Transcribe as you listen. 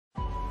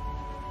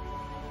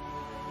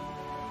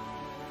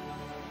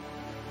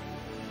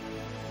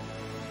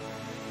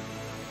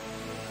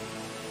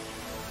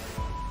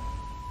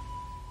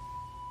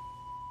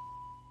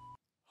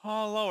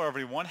Hello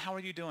everyone, how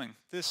are you doing?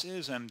 This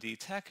is MD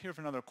Tech here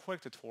for another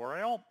quick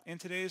tutorial. In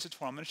today's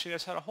tutorial, I'm going to show you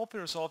guys how to hopefully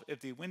resolve if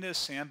the Windows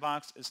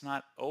Sandbox is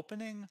not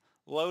opening,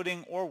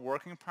 loading, or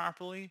working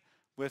properly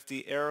with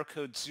the error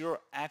code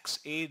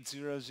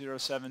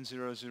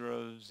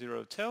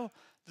 0x80070002.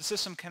 The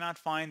system cannot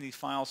find the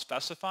file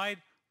specified.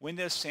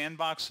 Windows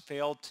Sandbox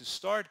failed to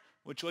start.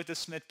 Would you like to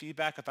submit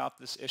feedback about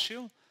this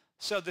issue?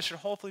 So this should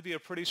hopefully be a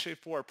pretty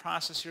straightforward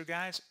process here,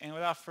 guys. And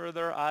without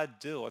further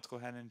ado, let's go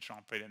ahead and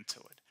jump right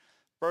into it.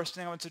 First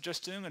thing I would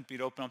suggest doing would be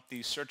to open up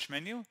the search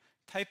menu,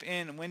 type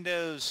in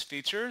Windows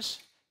Features.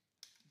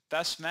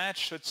 Best match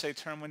should say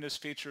turn Windows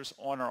Features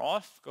on or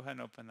off. Go ahead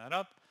and open that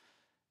up.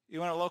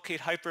 You want to locate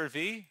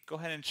HyperV. Go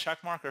ahead and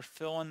check mark or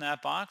fill in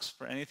that box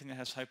for anything that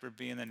has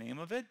HyperV in the name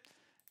of it.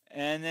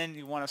 And then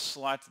you want to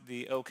select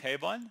the OK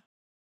button.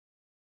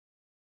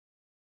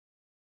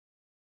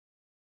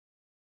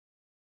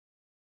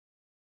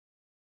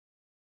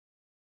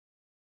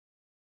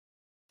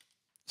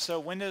 So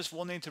Windows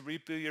will need to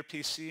reboot your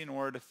PC in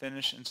order to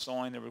finish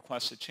installing the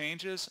requested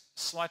changes.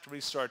 Select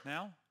Restart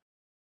Now.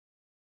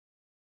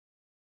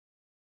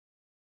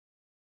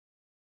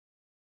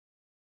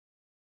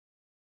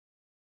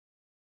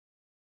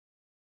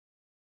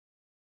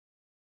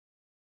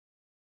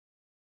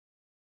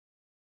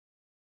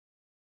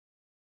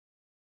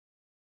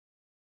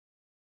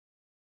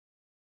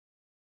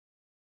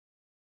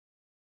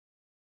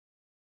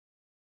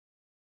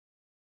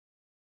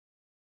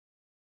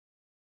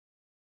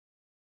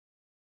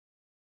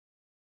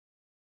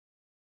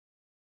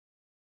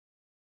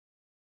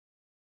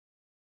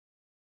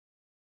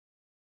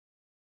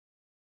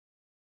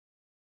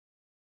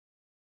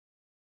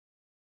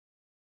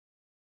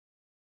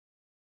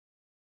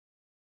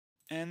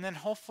 And then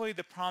hopefully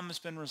the problem has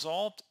been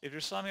resolved. If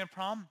you're still having a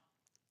problem,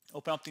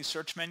 open up the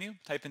search menu,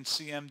 type in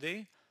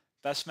CMD.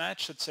 Best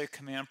match should say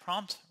command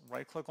prompt.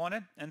 Right click on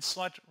it and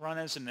select Run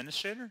as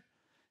Administrator.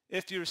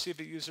 If you receive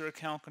a user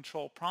account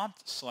control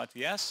prompt, select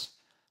Yes.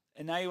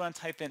 And now you want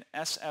to type in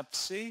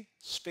SFC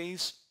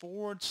space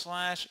 /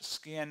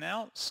 scan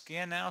now.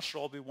 Scan now should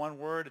all be one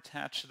word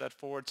attached to that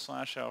 /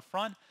 out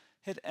front.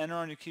 Hit enter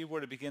on your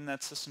keyboard to begin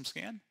that system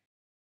scan.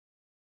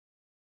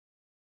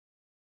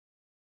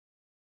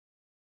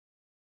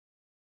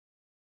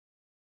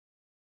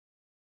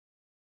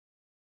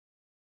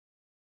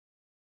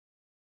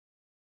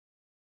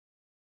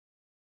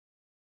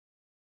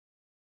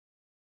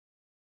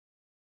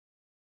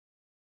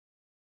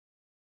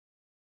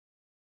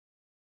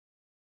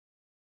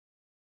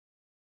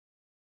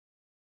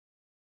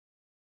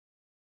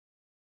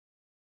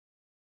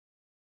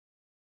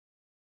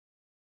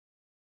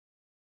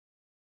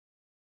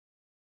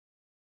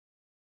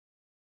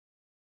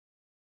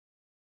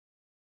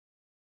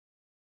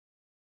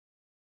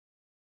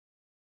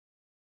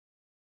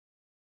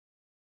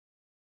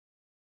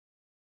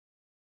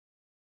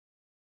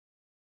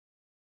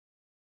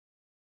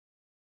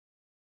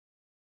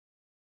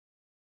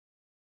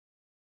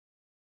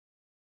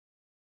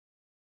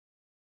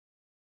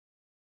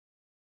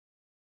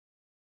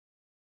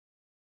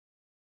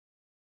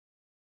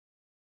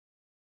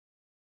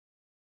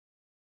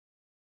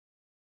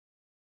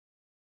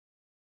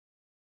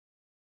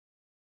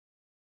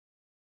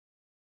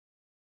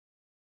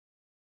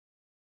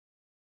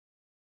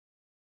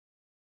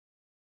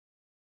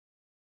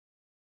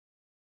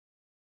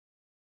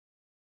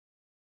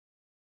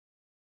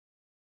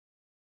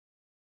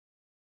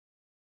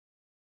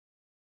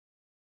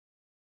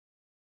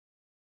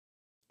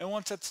 And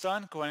once that's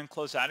done, go ahead and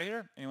close out of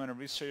here. And you want to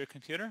restart your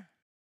computer.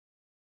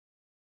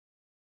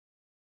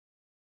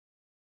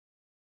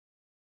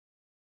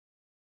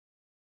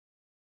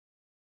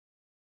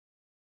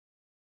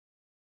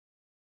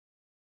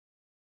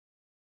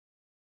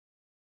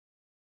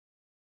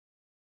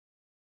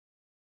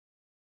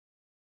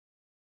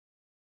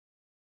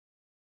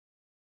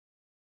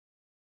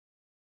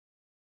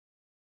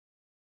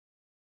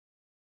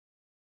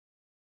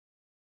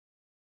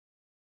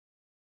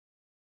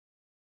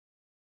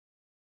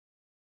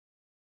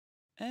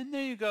 And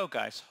there you go,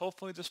 guys.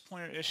 Hopefully this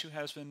pointer issue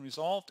has been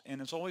resolved.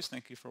 And as always,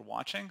 thank you for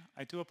watching.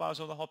 I do hope I was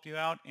able to help you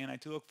out, and I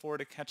do look forward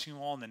to catching you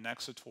all in the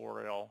next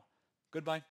tutorial. Goodbye.